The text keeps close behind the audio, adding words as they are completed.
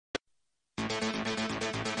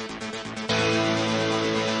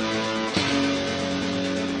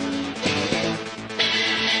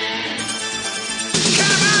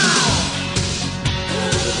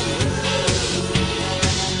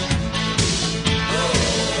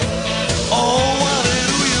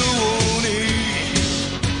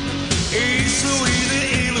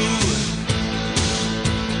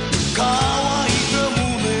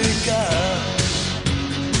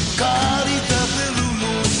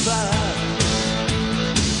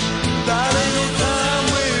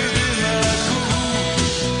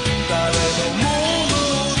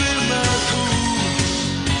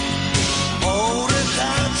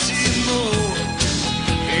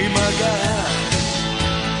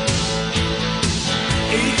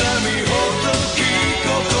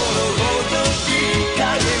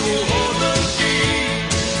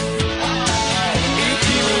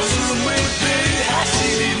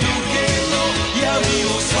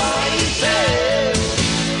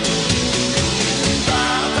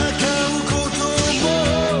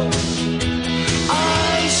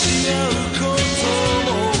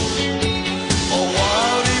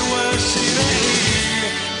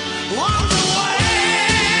Guys,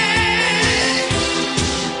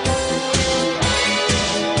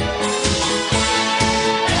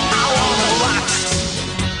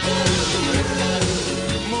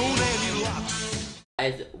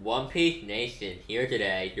 One Piece Nation here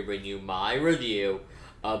today to bring you my review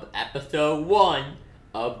of episode 1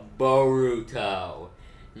 of Boruto.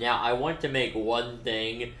 Now, I want to make one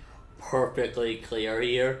thing perfectly clear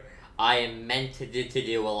here. I am meant to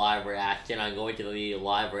do a live reaction. I'm going to be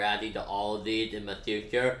live reacting to all of these in the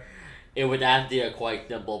future. It was actually a quite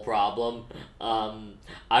simple problem.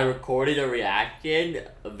 I recorded a reaction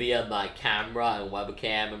via my camera and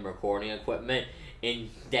webcam and recording equipment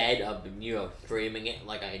instead of, streaming it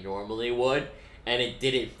like I normally would, and it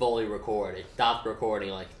didn't fully record. It stopped recording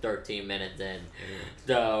like 13 minutes in.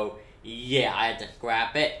 So, yeah, I had to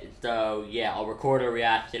scrap it. So, yeah, I'll record a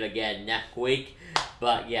reaction again next week.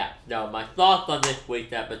 But, yeah, so my thoughts on this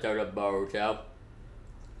week's episode of Boruto.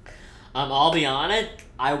 I'll be honest,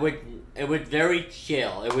 it was very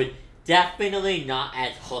chill. It was definitely not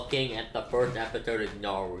as hooking as the first episode of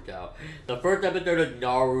Naruto. The first episode of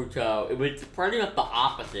Naruto, it was pretty much the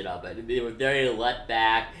opposite of it. It was very let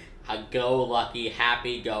back, go-lucky,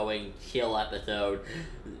 happy-going, chill episode.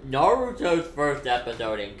 Naruto's first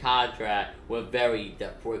episode, in contrast, was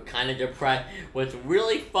kind of depressed, was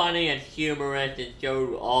really funny and humorous and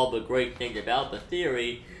showed all the great things about the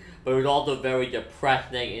series, but it was also very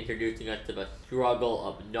depressing, introducing us to the struggle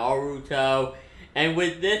of Naruto. And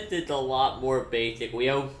with this, it's a lot more basic. We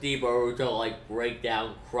don't see Boruto, break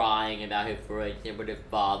down crying about his relationship with his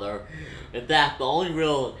father. In fact, the only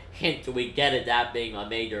real hint we get at that being a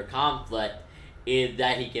major conflict is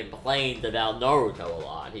that he complains about Naruto a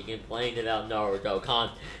lot. He complains about Naruto.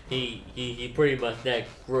 He pretty much said,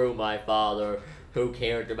 screw my father. Who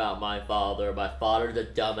cares about my father? My father's a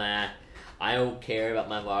dumbass. I don't care about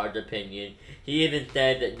my father's opinion. He even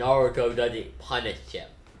said that Naruto doesn't punish him.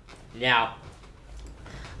 Now,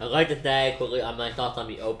 I'd like to say quickly on my thoughts on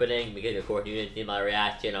the opening, because of course you didn't see my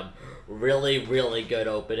reaction. Really good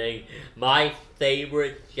opening. My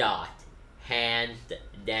favorite shot, hands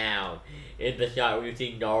down, is the shot where you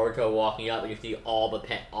see Naruto walking up and you see all the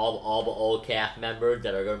old cast members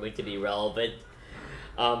that are going to be relevant.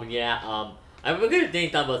 I wish we could have seen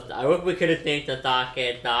Sasuke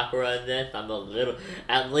and Sakura in this. I'm a little,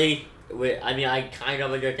 at least, I kind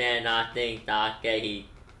of understand not seeing Sasuke. He's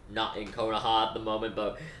not in Konoha at the moment,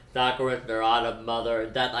 but Sakura's Narada mother,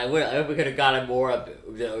 that I wish we could have gotten more of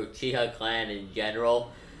the Uchiha clan in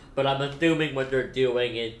general. But I'm assuming what they're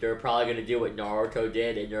doing is they're probably going to do what Naruto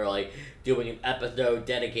did, and they're doing an episode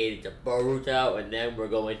dedicated to Boruto, and then we're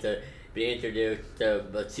going to be introduced to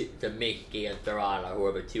Miki and Sarada, who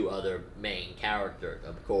are the two other main characters,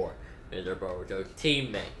 of course, and they're Boruto's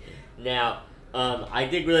teammates. Now, I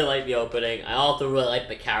did really like the opening. I also really like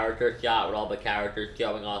the character shot with all the characters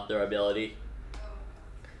showing off their abilities.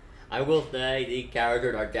 I will say these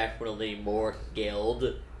characters are definitely more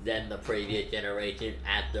skilled than the previous generation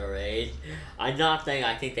at their age. I'm not saying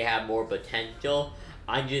I think they have more potential.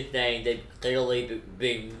 I'm just saying they've clearly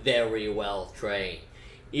been very well trained.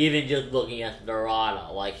 Even just looking at Narada,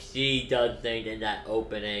 she does things in that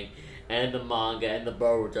opening and the manga and the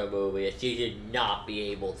Boruto movie that she should not be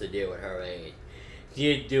able to do at her age. She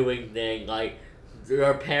is doing things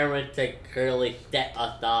her parents have clearly set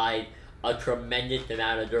aside a tremendous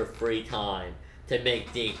amount of their free time to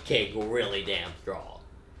make these kids really damn strong.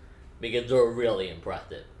 Because they're really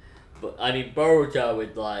impressive. But, Boruto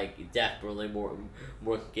is definitely more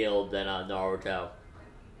skilled than Naruto.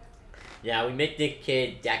 Now, we met this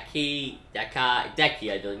kid, Deki, I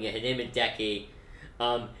believe, his name is Deki.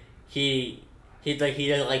 He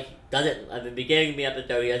doesn't, at the beginning of the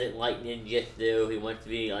episode, he doesn't like ninjutsu. He wants to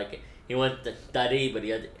be, he wants to study, but he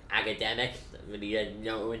has academics, but he has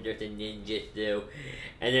no interest in ninjutsu.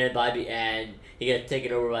 And then by the end, he gets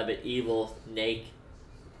taken over by the evil snake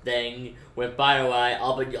thing. When, by the way,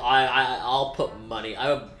 I'll put money.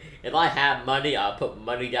 If I have money, I'll put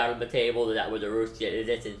money down on the table that was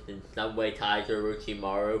in some way tied to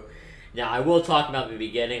Orochimaru. Now, I will talk about the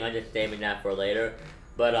beginning. I'm just saving that for later.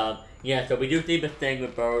 But, yeah, so we do see the thing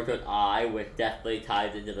with Boruto's eye, which definitely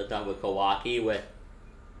ties into the stuff with Kawaki,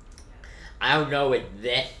 I don't know if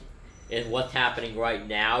this is what's happening right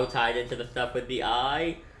now tied into the stuff with the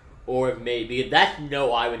eye, or maybe, because that's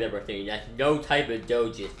no eye we've ever seen. That's no type of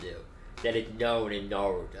dojutsu that is known in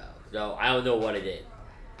Naruto. So, I don't know what it is.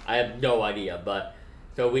 I have no idea, but,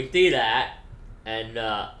 so we see that, and,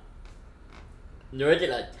 there isn't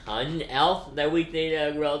a ton else that we see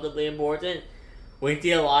that are relatively important. We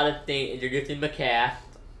see a lot of things introducing the cast.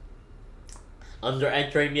 They're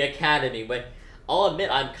entering the academy, but I'll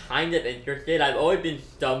admit I'm kind of interested. I've always been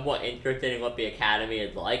somewhat interested in what the Academy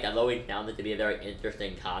is like. I've always found it to be a very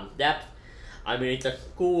interesting concept. I mean, it's a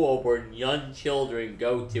school where young children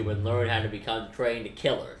go to and learn how to become trained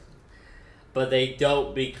killers. But they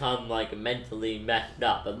don't become, like, mentally messed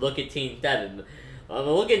up. But look at Team 7.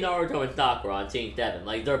 Look at Naruto and Sakura on Team 7.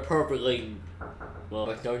 Like, they're perfectly...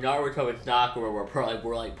 Well, so Naruto and Sakura were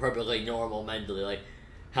perfectly normal mentally. Like,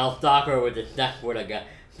 how Sakura was obsessed with a guy.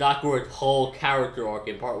 Sakura's whole character arc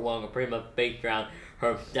in part 1 was pretty much based around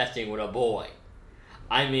her obsessing with a boy.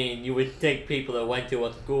 I mean, you would think people that went to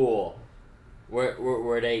a school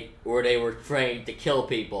where they were trained to kill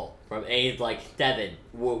people from age like 7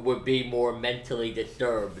 would be more mentally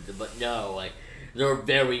disturbed, but no, like they're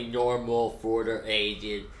very normal for their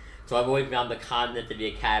ages. So I've always found the concept of the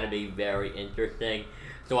Academy very interesting.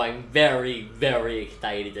 So I'm very, very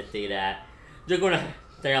excited to see that. They're gonna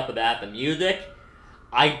say off the bat the music.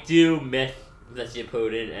 I do miss the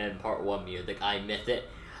Shippuden and part 1 music. I miss it.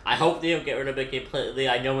 I hope they don't get rid of it completely.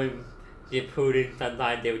 I know in Shippuden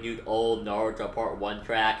sometimes they would use old Naruto part 1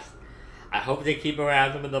 tracks. I hope they keep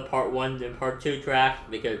around some of the part 1 and part 2 tracks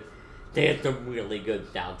because there's some really good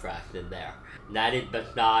soundtracks in there. That is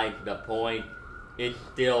besides the point. It's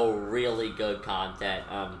still really good content.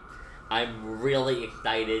 I'm really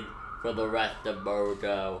excited for the rest of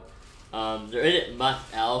Boruto. There isn't much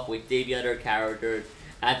else. We see the other characters.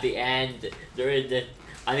 At the end, there is this...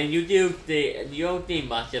 I mean, you don't see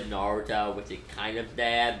much of Naruto, which is kind of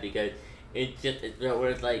sad, because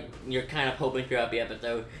it's like, you're kind of hoping throughout the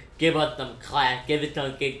episode, give us some class, let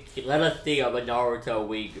us see the Naruto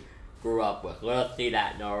we grew up with. Let us see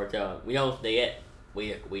that Naruto. We don't see it.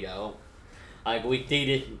 We don't. Like, we see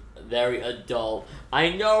this very adult.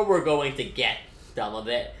 I know we're going to get some of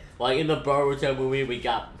it. Like, in the Boruto movie, we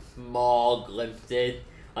got small glimpses.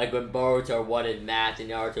 Like, when Boruto won his match and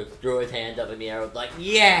Naruto threw his hands up in the air, I was like,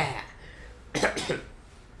 yeah!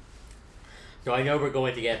 So I know we're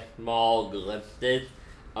going to get small glimpses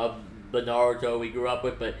of the Naruto we grew up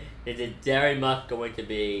with, but it is very much going to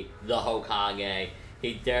be the Hokage.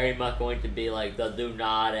 He's very much going to be like the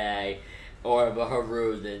Tsunade or the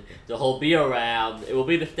Hiruzen. So he'll be around. It will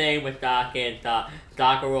be the same with Sasuke and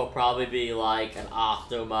Sakura will probably be like an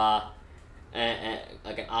Asuma, and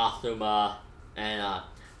Sasuke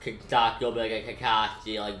will be like a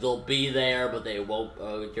Kakashi. Like, they'll be there, but they won't.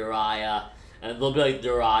 Jiraiya. And they'll be like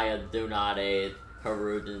Jiraiya, Tsunade,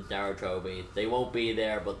 Hiruzen, Sarutobi. They won't be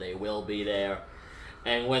there, but they will be there.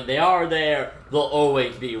 And when they are there, they'll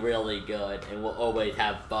always be really good, and we'll always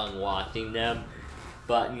have fun watching them.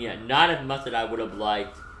 But yeah, not as much as I would have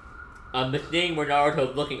liked. The thing where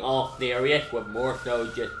Naruto's looking all serious was more so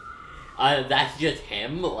just, that's just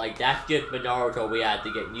him. Like, that's just the Naruto we had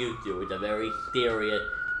to get used to. It's a very serious,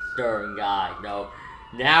 stern guy. No,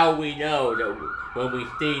 now we know that when we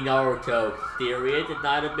see Naruto serious, it's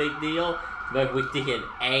not a big deal. But if we see him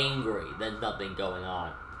angry, then something's going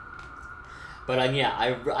on. But yeah,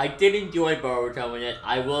 I did enjoy Boruto in it.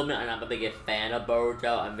 I will admit I'm not the biggest fan of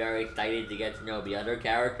Boruto. I'm very excited to get to know the other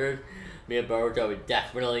characters. Me and Boruto is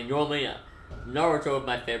definitely, normally, Naruto is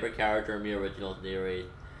my favorite character in the original series.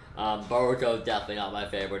 Boruto is definitely not my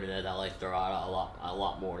favorite in it. I like Sarada a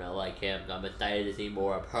lot more than I like him. So I'm excited to see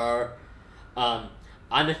more of her.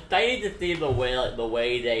 I'm excited to see the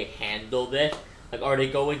way they handle this. Like, are they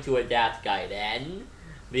going to adapt Gaiden?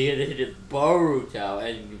 Because it is Boruto,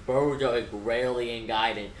 and Boruto is rarely in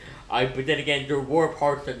Gaiden. But then again, there were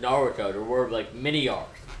parts of Naruto, there were like mini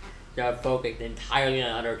arcs that focused entirely on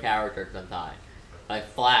other characters sometimes.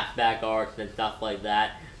 Like flashback arcs and stuff like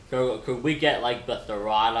that. So could we get like the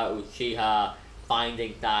Sarada Uchiha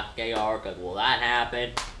finding Sasuke arc? Like, will that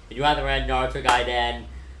happen? If you haven't read Naruto Gaiden,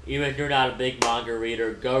 even if you're not a big manga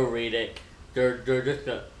reader, go read it. They're just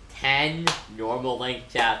a 10 normal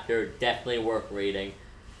length chapters, definitely worth reading.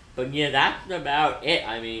 But yeah, that's about it.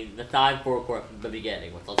 I mean, aside for, of course, the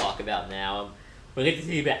beginning, which I'll talk about now. We get to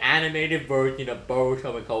see the animated version of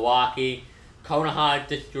Boruto and Kawaki. Konoha is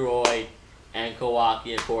destroyed, and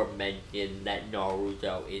Kawaki, of course, mentioned that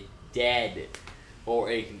Naruto is dead,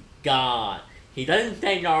 or is gone. He doesn't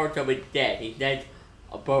say Naruto is dead. He says,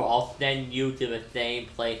 bro, I'll send you to the same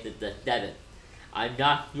place as the 7th. I'm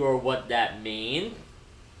not sure what that means.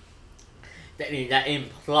 That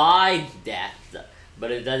implies death,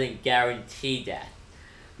 but it doesn't guarantee death.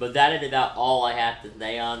 But that is about all I have to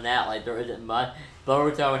say on that. Like, there isn't much.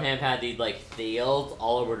 Boruto and him had these, like, seals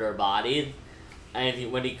all over their bodies.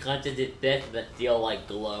 And when he clenches his fist, the seal, like,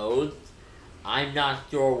 glows. I'm not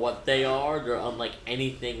sure what they are. They're unlike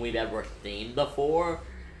anything we've ever seen before.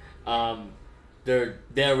 They're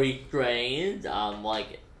very strange.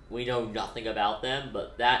 Like, we know nothing about them,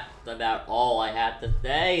 but that's about all I have to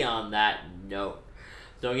say on that note.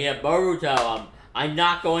 So yeah, Boruto, I'm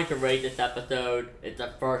not going to rate this episode. It's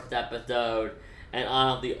the first episode, and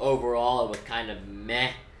honestly, overall, it was kind of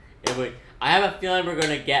meh. I have a feeling we're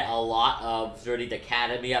gonna get a lot of sort of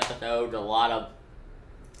Academy episodes, a lot of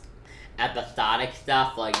episodic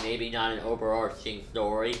stuff, like maybe not an overarching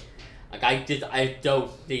story. Like I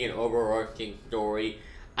don't see an overarching story.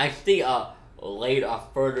 I see a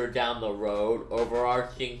further down the road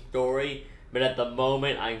overarching story, but at the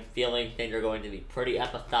moment I'm feeling things are going to be pretty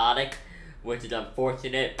episodic, which is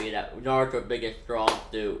unfortunate because that Naruto's biggest strong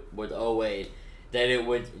suit was always that it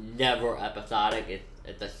was never episodic.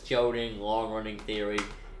 It's a shonen long running theory.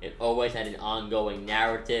 It always had an ongoing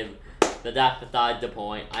narrative. But that's besides the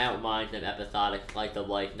point. I don't mind some episodic slice of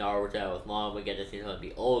life Naruto as long as we get to see some of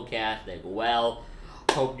the old cast as well.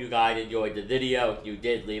 Hope you guys enjoyed the video. If you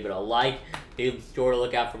did, leave it a like. Be sure to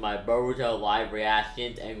look out for my Boruto live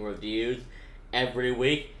reactions and reviews every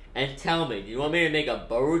week. And tell me, do you want me to make a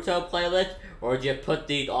Boruto playlist, or do you put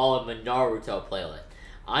these all in the Naruto playlist?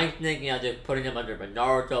 I'm thinking of just putting them under the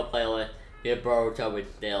Naruto playlist, because Boruto is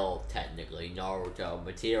still technically Naruto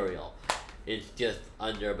material. It's just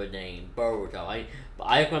under the name Boruto. But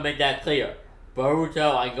I just want to make that clear.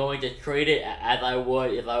 Boruto, I'm going to treat it as I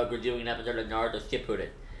would if I were doing an episode of Naruto Shippuden.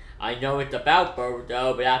 I know it's about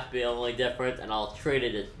Boruto, but that's the only difference, and I'll treat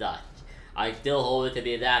it as such. I still hold it to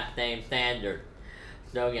be that same standard.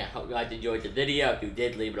 So yeah, hope you guys enjoyed the video. If you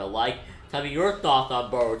did, leave it a like. Tell me your thoughts on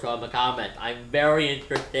Boruto in the comments. I'm very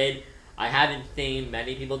interested. I haven't seen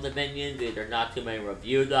many people's opinions because there's not too many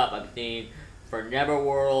reviews up. I've seen for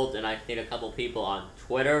Neverworld, and I've seen a couple people on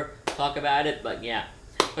Twitter talk about it, but yeah.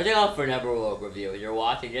 Go check out for Neverworld review. If you're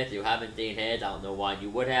watching this, you haven't seen his, I don't know why you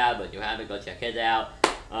would have, but if you haven't, go check his out.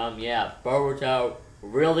 Yeah, Boruto,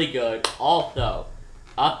 really good. Also,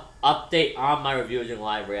 update on my reviews and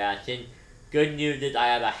live reaction. Good news is I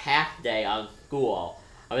have a half day on school.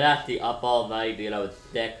 I was actually up all night because I was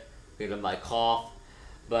sick because of my cough,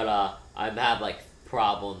 but I've had like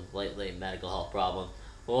problems lately, medical health problems.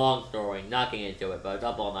 Long story, not getting into it, but I was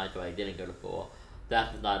up all night so I didn't go to school.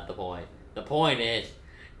 That's not the point. The point is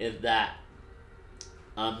that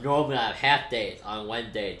normally I have half days on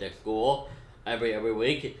Wednesdays at school every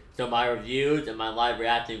week, so my reviews and my live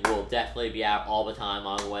reactions will definitely be out all the time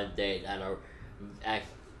on Wednesdays at as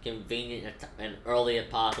convenient and early as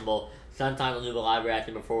possible. Sometimes I'll do the live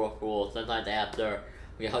reaction before school, sometimes after.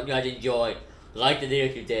 We hope you guys enjoyed. Like the video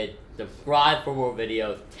if you did. Subscribe for more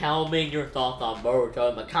videos. Tell me your thoughts on Boruto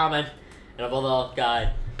in the comments. And above all, guys,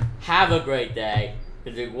 have a great day.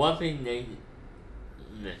 It's a One Piece Nation.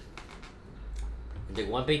 It's a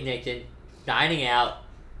One Piece Nation signing out.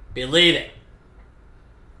 Believe it.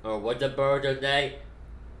 Or what did Boruto say?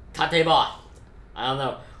 Tate boss. I don't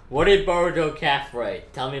know. What is Boruto catchphrase?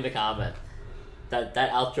 Tell me in the comments. That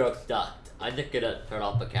outro sucked. I'm just gonna turn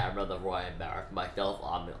off the camera before I embarrass myself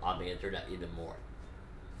on the internet even more.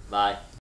 Bye.